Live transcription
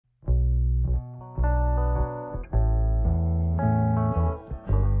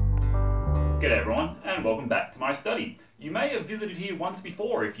G'day everyone, and welcome back to my study. You may have visited here once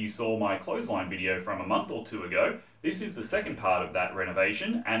before if you saw my clothesline video from a month or two ago. This is the second part of that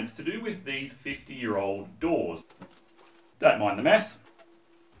renovation, and it's to do with these 50-year-old doors. Don't mind the mess.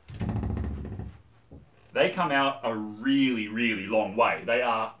 They come out a really long way. They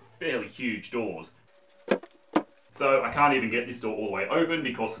are fairly huge doors. So I can't even get this door all the way open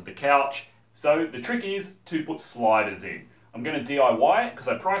because of the couch. So the trick is to put sliders in. I'm going to DIY it because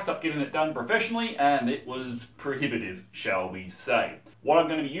I priced up getting it done professionally and it was prohibitive, shall we say. What I'm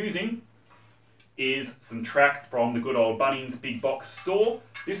going to be using is some track from the good old Bunnings big box store.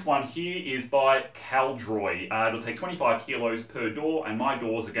 This one here is by Cowdroy. It'll take 25 kilos per door, and my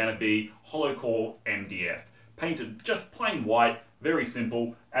doors are going to be hollow core MDF. Painted just plain white, very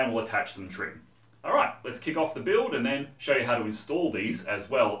simple, and we'll attach some trim. Alright, let's kick off the build and then show you how to install these as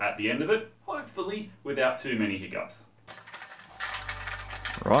well at the end of it, hopefully without too many hiccups.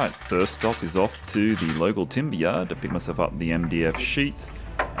 Right, first stop is off to the local timber yard to pick myself up the MDF sheets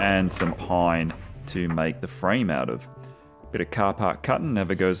and some pine to make the frame out of. Bit of car park cutting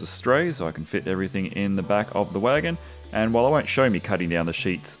never goes astray, so I can fit everything in the back of the wagon, and while I won't show me cutting down the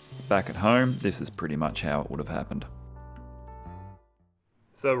sheets back at home, this is pretty much how it would have happened.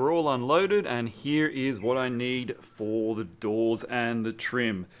 So we're all unloaded, and here is what I need for the doors and the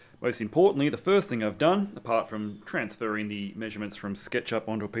trim. Most importantly, the first thing I've done, apart from transferring the measurements from SketchUp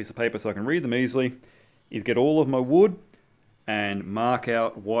onto a piece of paper so I can read them easily, is get all of my wood and mark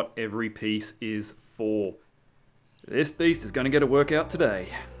out what every piece is for. This beast is going to get a workout today.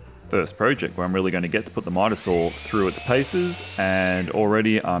 First project where I'm really going to get to put the miter saw through its paces, and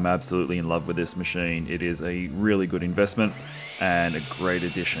already I'm absolutely in love with this machine. It is a really good investment and a great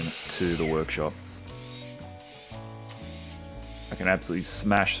addition to the workshop. I can absolutely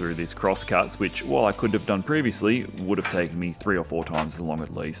smash through these crosscuts, which, while I could have done previously, would have taken me 3 or 4 times as long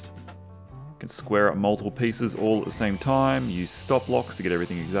at least. I can square up multiple pieces all at the same time, use stop locks to get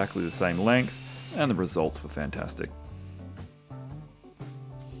everything exactly the same length, and the results were fantastic.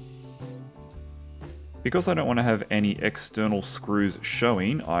 Because I don't want to have any external screws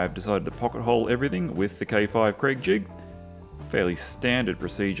showing, I've decided to pocket hole everything with the K5 Kreg jig. Fairly standard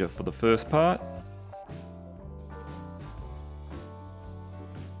procedure for the first part.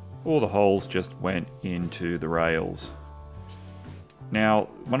 All the holes just went into the rails. Now,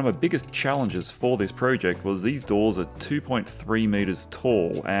 one of my biggest challenges for this project was these doors are 2.3 meters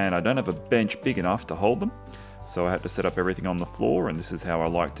tall, and I don't have a bench big enough to hold them. So I had to set up everything on the floor, and this is how I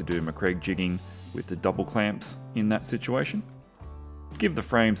like to do my Kreg jigging with the double clamps in that situation. To give the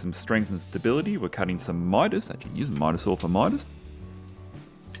frame some strength and stability, we're cutting some miters, actually using miter saw for miters.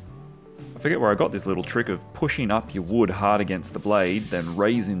 I forget where I got this little trick of pushing up your wood hard against the blade, then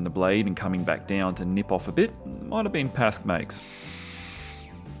raising the blade and coming back down to nip off a bit. Might have been past makes,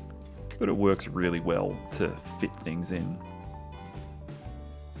 but it works really well to fit things in.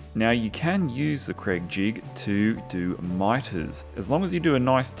 Now you can use the Kreg jig to do miters. As long as you do a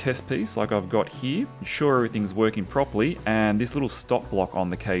nice test piece like I've got here, ensure everything's working properly, and this little stop block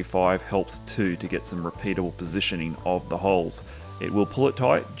on the K5 helps too to get some repeatable positioning of the holes. It will pull it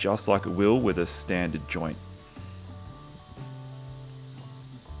tight just like it will with a standard joint.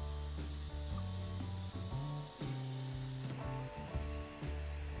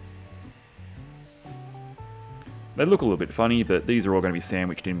 They look a little bit funny, but these are all going to be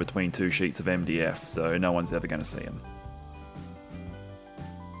sandwiched in between 2 sheets of MDF, so no one's ever going to see them.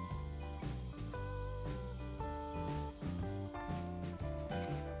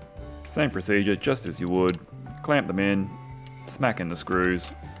 Same procedure, just as you would. Clamp them in, smack in the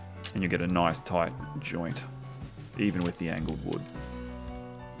screws, and you get a nice tight joint, even with the angled wood.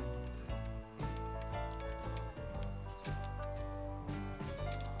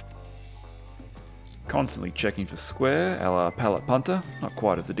 Constantly checking for square, a la pallet punter. Not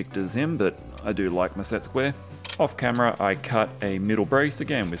quite as addicted as him, but I do like my set square. Off camera, I cut a middle brace,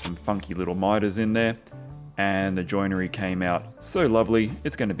 again with some funky little miters in there, and the joinery came out so lovely,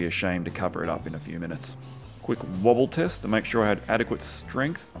 it's going to be a shame to cover it up in a few minutes. Quick wobble test to make sure I had adequate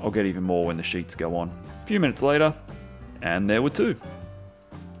strength. I'll get even more when the sheets go on. A few minutes later, and there were 2.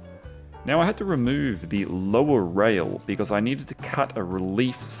 Now I had to remove the lower rail because I needed to cut a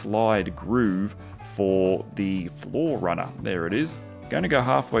relief slide groove for the floor runner. There it is. Going to go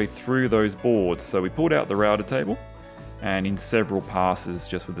halfway through those boards. So we pulled out the router table, and in several passes,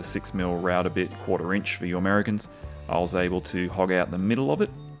 just with a 6mm router bit, 1/4 inch for you Americans, I was able to hog out the middle of it.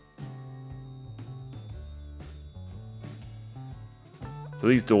 So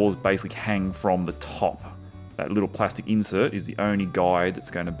these doors basically hang from the top. That little plastic insert is the only guide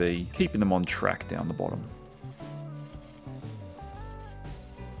that's going to be keeping them on track down the bottom.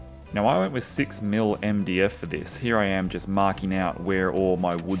 Now I went with 6mm MDF for this. Here I am just marking out where all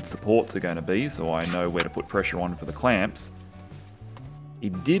my wood supports are going to be so I know where to put pressure on for the clamps.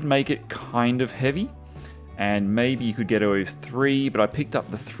 It did make it kind of heavy, and maybe you could get away with 3, but I picked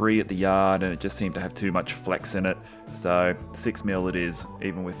up the 3 at the yard and it just seemed to have too much flex in it, so 6mm it is,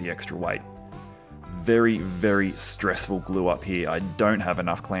 even with the extra weight. Very, very stressful glue up here. I don't have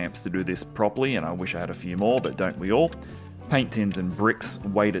enough clamps to do this properly, and I wish I had a few more, but don't we all? Paint tins and bricks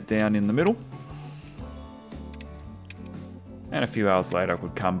weighed it down in the middle. And a few hours later I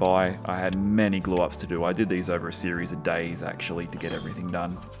could come by. I had many glue ups to do. I did these over a series of days actually to get everything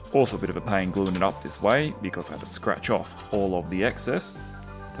done. Also a bit of a pain gluing it up this way because I had to scratch off all of the excess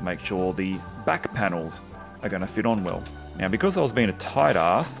to make sure the back panels are going to fit on well. Now because I was being a tight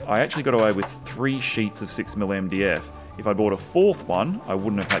ass, I actually got away with 3 sheets of 6mm MDF. If I bought a 4th one, I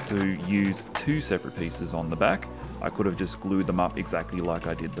wouldn't have had to use 2 separate pieces on the back. I could have just glued them up exactly like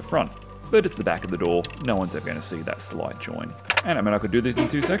I did the front. But it's the back of the door, no one's ever going to see that slight join. And I mean I could do this in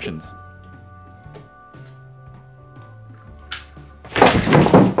 2 sections.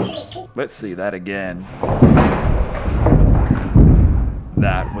 Let's see that again.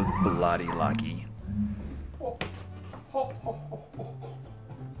 That was bloody lucky.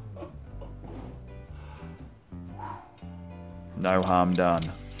 No harm done.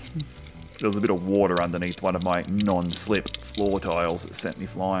 There was a bit of water underneath one of my non-slip floor tiles that sent me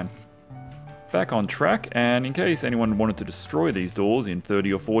flying. Back on track, and in case anyone wanted to destroy these doors in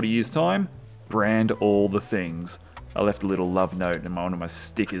 30 or 40 years time, brand all the things. I left a little love note in one of my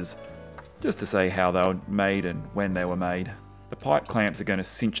stickers just to say how they were made and when they were made. The pipe clamps are going to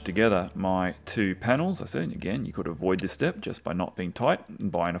cinch together my 2 panels. I said again, you could avoid this step just by not being tight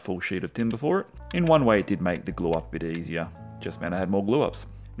and buying a full sheet of timber for it. In one way it did make the glue up a bit easier, just meant I had more glue ups.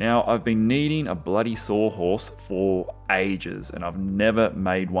 Now I've been needing a bloody sawhorse for ages and I've never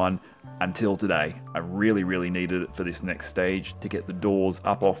made one until today. I really needed it for this next stage to get the doors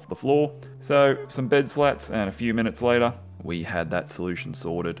up off the floor. So some bed slats, and a few minutes later we had that solution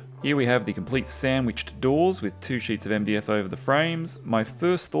sorted. Here we have the complete sandwiched doors with 2 sheets of MDF over the frames. My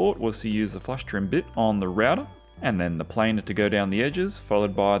first thought was to use the flush trim bit on the router and then the planer to go down the edges,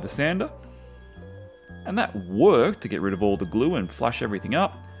 followed by the sander. And that worked to get rid of all the glue and flush everything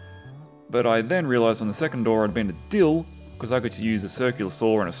up. But I then realised on the second door I'd been a dill because I could use a circular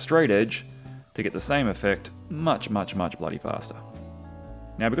saw and a straight edge to get the same effect much bloody faster.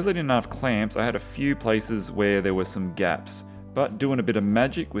 Now because I didn't have clamps, I had a few places where there were some gaps, but doing a bit of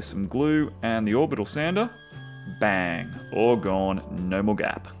magic with some glue and the orbital sander, bang, all gone, no more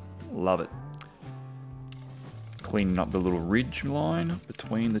gap. Love it. Cleaning up the little ridge line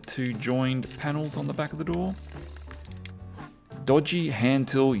between the 2 joined panels on the back of the door. Dodgy hand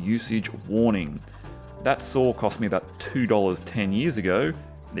tool usage warning. That saw cost me about $2 10 years ago.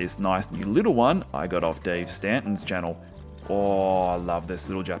 This nice new little one I got off Dave Stanton's channel. Oh, I love this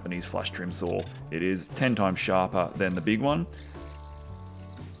little Japanese flush trim saw. It is 10 times sharper than the big one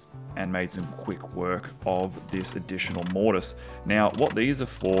and made some quick work of this additional mortise. Now what these are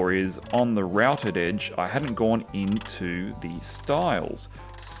for is on the routed edge I hadn't gone into the stiles,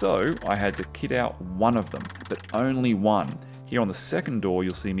 so I had to kit out one of them, but only one. Here on the second door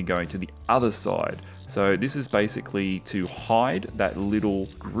you'll see me going to the other side. So this is basically to hide that little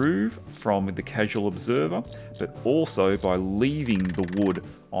groove from the casual observer, but also by leaving the wood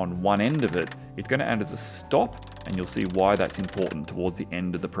on one end of it, it's going to act as a stop, and you'll see why that's important towards the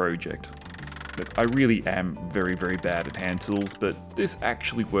end of the project. Look, I really am very bad at hand tools, but this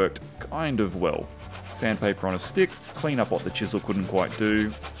actually worked kind of well. Sandpaper on a stick, clean up what the chisel couldn't quite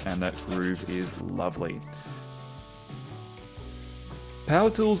do, and that groove is lovely. Power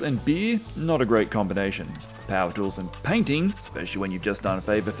tools and beer, not a great combination. Power tools and painting, especially when you've just done a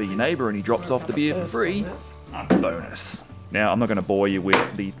favour for your neighbour and he drops off the beer for free, a bonus. Now I'm not going to bore you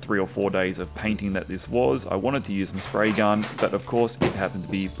with the 3 or 4 days of painting that this was. I wanted to use my spray gun, but of course it happened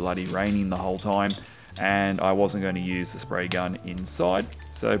to be bloody raining the whole time and I wasn't going to use the spray gun inside,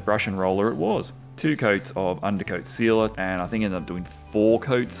 so brush and roller it was. 2 coats of undercoat sealer, and I think I ended up doing 4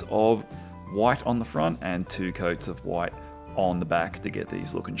 coats of white on the front and 2 coats of white on the back to get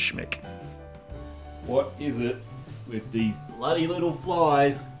these looking schmick. What is it with these bloody little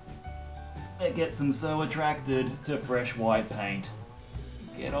flies that gets them so attracted to fresh white paint?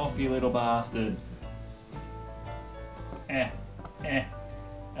 Get off, you little bastard. At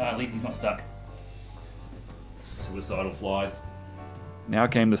least he's not stuck. Suicidal flies. Now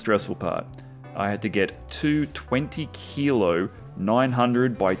came the stressful part. I had to get 2 20 kilo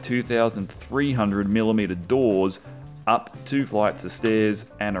 900 by 2300 millimeter doors up 2 flights of stairs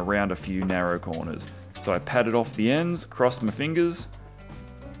and around a few narrow corners. So I patted off the ends, crossed my fingers,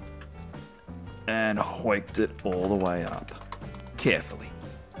 and hoiked it all the way up. Carefully.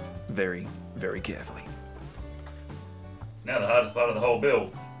 Very, very carefully. Now the hardest part of the whole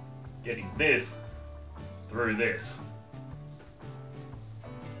build, getting this through this.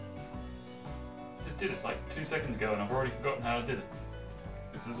 Just did it like 2 seconds ago and I've already forgotten how I did it.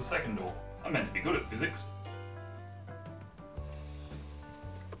 This is the second door. I'm meant to be good at physics.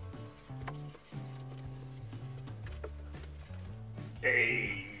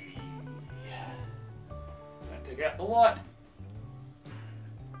 Hey! Don't take out the light.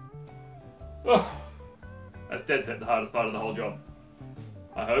 Oh, that's dead set the hardest part of the whole job.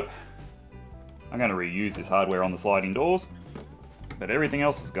 I hope. I'm going to reuse this hardware on the sliding doors, but everything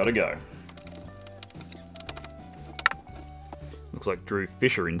else has got to go. Looks like Drew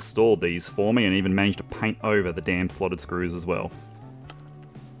Fisher installed these for me and even managed to paint over the damn slotted screws as well.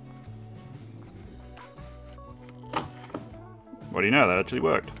 What do you know, that actually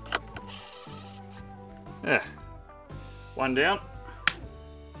worked. Yeah. One down.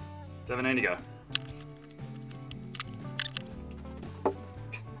 17 to go.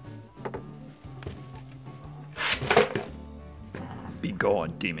 Be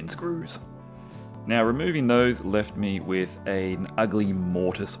gone, demon screws. Now removing those left me with an ugly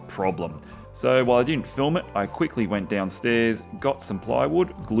mortise problem. So while I didn't film it, I quickly went downstairs, got some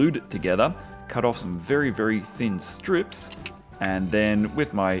plywood, glued it together, cut off some very, very thin strips, and then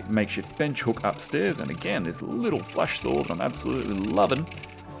with my makeshift bench hook upstairs, and again this little flush saw that I'm absolutely loving,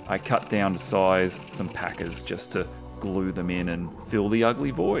 I cut down to size some packers just to glue them in and fill the ugly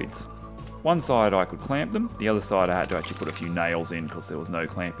voids. One side I could clamp them, the other side I had to actually put a few nails in because there was no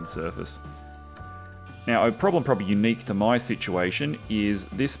clamping surface. Now a problem probably unique to my situation is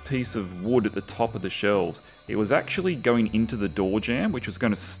this piece of wood at the top of the shelves. It was actually going into the door jamb, which was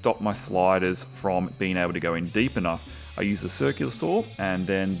going to stop my sliders from being able to go in deep enough. I used a circular saw and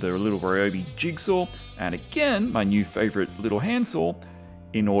then the little Ryobi jigsaw, and again my new favourite little handsaw,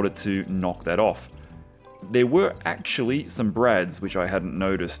 in order to knock that off. There were actually some brads which I hadn't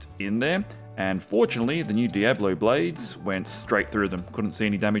noticed in there, and fortunately the new Diablo blades went straight through them. Couldn't see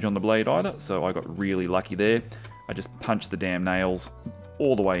any damage on the blade either, so I got really lucky there. I just punched the damn nails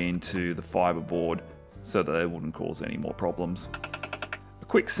all the way into the fiberboard so that they wouldn't cause any more problems. A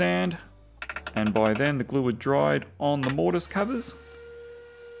quick sand, and by then the glue had dried on the mortise covers.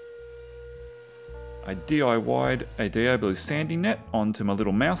 I DIY'd a Diablo sanding net onto my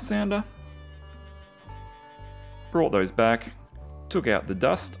little mouse sander, brought those back, took out the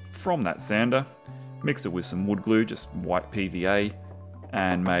dust from that sander, mixed it with some wood glue, just white PVA,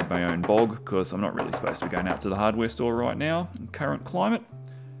 and made my own bog, because I'm not really supposed to be going out to the hardware store right now in current climate.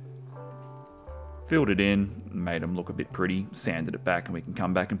 Filled it in, made them look a bit pretty, sanded it back, and we can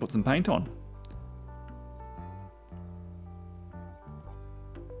come back and put some paint on.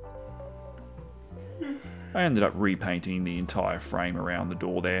 I ended up repainting the entire frame around the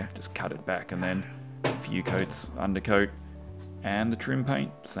door there, just cut it back and then a few coats, undercoat, and the trim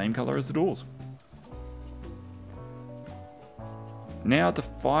paint, same colour as the doors. Now to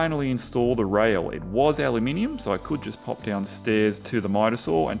finally install the rail. It was aluminium, so I could just pop downstairs to the miter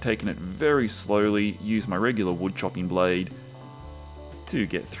saw and taking it very slowly, use my regular wood chopping blade to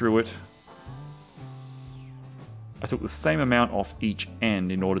get through it. I took the same amount off each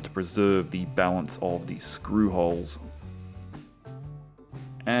end in order to preserve the balance of the screw holes.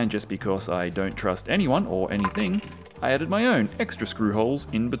 And just because I don't trust anyone or anything, I added my own extra screw holes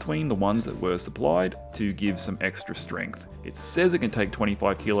in between the ones that were supplied to give some extra strength. It says it can take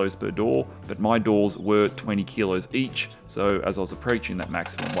 25 kilos per door, but my doors were 20 kilos each, so as I was approaching that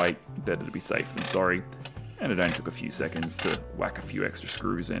maximum weight, better to be safe than sorry, and it only took a few seconds to whack a few extra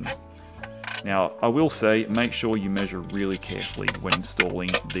screws in. Now, I will say, make sure you measure really carefully when installing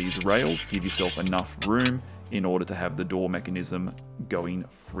these rails. Give yourself enough room in order to have the door mechanism going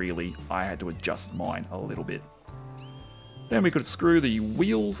freely. I had to adjust mine a little bit. Then we could screw the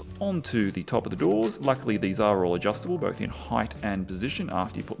wheels onto the top of the doors. Luckily, these are all adjustable, both in height and position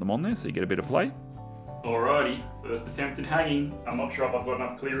after you put them on there, so you get a bit of play. Alrighty, first attempt at hanging. I'm not sure if I've got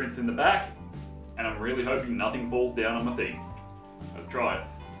enough clearance in the back, and I'm really hoping nothing falls down on my thing. Let's try it.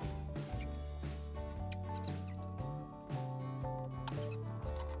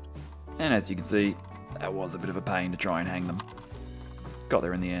 And as you can see, that was a bit of a pain to try and hang them. Got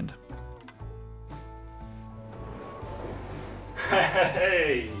there in the end.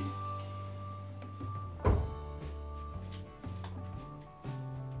 Hey!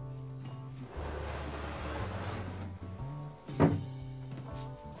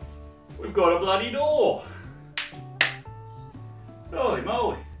 We've got a bloody door! Holy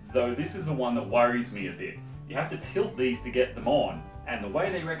moly! Though this is the one that worries me a bit. You have to tilt these to get them on, And the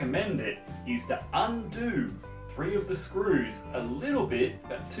way they recommend it is to undo 3 of the screws a little bit,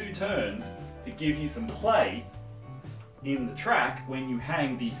 about 2 turns, to give you some play in the track when you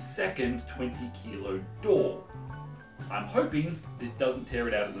hang the second 20-kilo door. I'm hoping this doesn't tear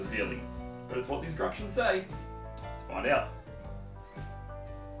it out of the ceiling, but it's what the instructions say. Let's find out.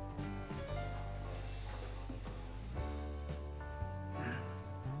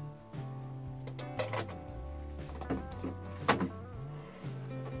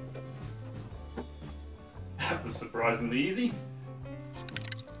 That was surprisingly easy.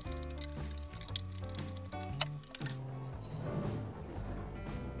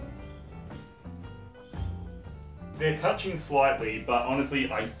 They're touching slightly, but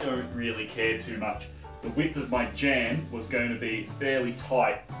honestly, I don't really care too much. The width of my jamb was going to be fairly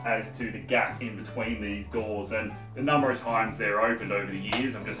tight as to the gap in between these doors, and the number of times they're opened over the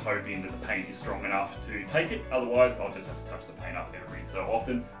years, I'm just hoping that the paint is strong enough to take it. Otherwise, I'll just have to touch the paint up every so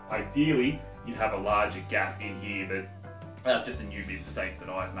often. Ideally, you'd have a larger gap in here, but that's just a newbie mistake that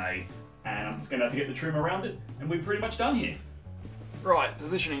I've made. And I'm just going to have to get the trim around it, and we're pretty much done here. Right,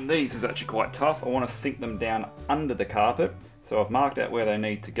 positioning these is actually quite tough. I want to sink them down under the carpet. So I've marked out where they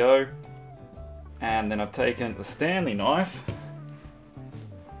need to go. And then I've taken the Stanley knife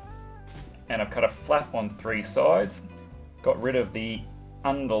and I've cut a flap on 3 sides. Got rid of the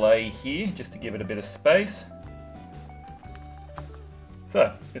underlay here just to give it a bit of space.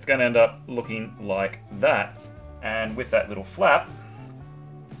 So it's going to end up looking like that. And with that little flap,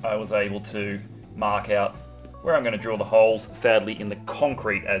 I was able to mark out where I'm going to drill the holes, sadly in the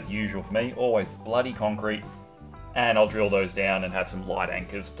concrete as usual for me, always bloody concrete, and I'll drill those down and have some light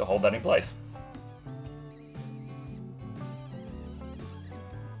anchors to hold that in place.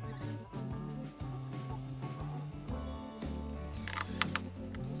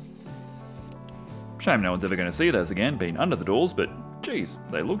 Shame no one's ever going to see those again, being under the doors, but geez,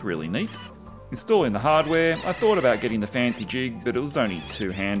 they looked really neat. Installing the hardware, I thought about getting the fancy jig, but it was only 2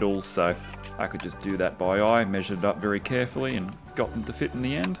 handles, so I could just do that by eye, measured it up very carefully and got them to fit in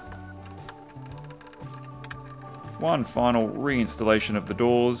the end. One final reinstallation of the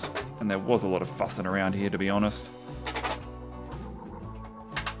doors, and there was a lot of fussing around here to be honest.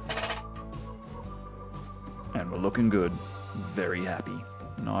 And we're looking good, very happy,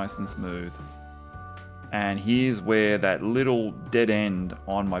 nice and smooth. And here's where that little dead end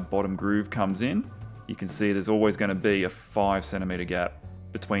on my bottom groove comes in. You can see there's always going to be a 5cm gap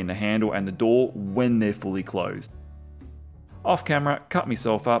between the handle and the door when they're fully closed. Off camera, cut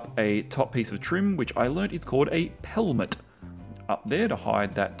myself up a top piece of trim, which I learned it's called a pelmet, up there to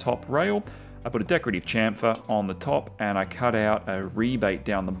hide that top rail. I put a decorative chamfer on the top and I cut out a rebate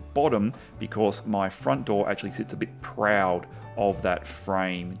down the bottom because my front door actually sits a bit proud of that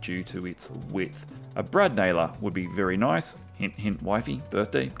frame due to its width. A brad nailer would be very nice. Hint, hint, wifey,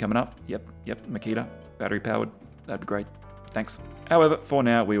 birthday coming up. Yep, Makita, battery powered. That'd be great. Thanks. However, for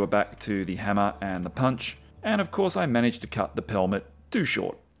now, we were back to the hammer and the punch. And of course, I managed to cut the pelmet too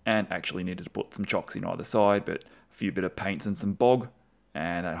short and actually needed to put some chocks in either side, but a few bit of paints and some bog,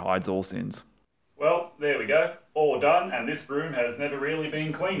 and that hides all sins. Well, there we go. All done, and this room has never really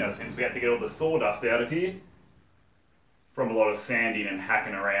been cleaner since we had to get all the sawdust out of here from a lot of sanding and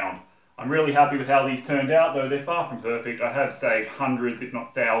hacking around. I'm really happy with how these turned out, though they're far from perfect. I have saved hundreds, if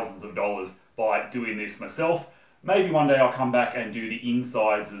not thousands of dollars by doing this myself. Maybe one day I'll come back and do the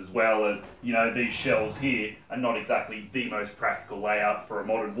insides as well, as, you know, these shelves here are not exactly the most practical layout for a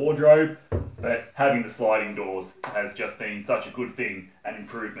modern wardrobe, but having the sliding doors has just been such a good thing and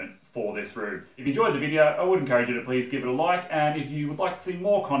improvement for this room. If you enjoyed the video, I would encourage you to please give it a like, and if you would like to see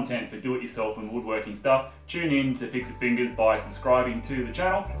more content for do-it-yourself and woodworking stuff, tune in to Fixit Fingers by subscribing to the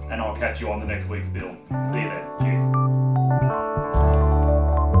channel, and I'll catch you on the next week's build. See you then. Cheers.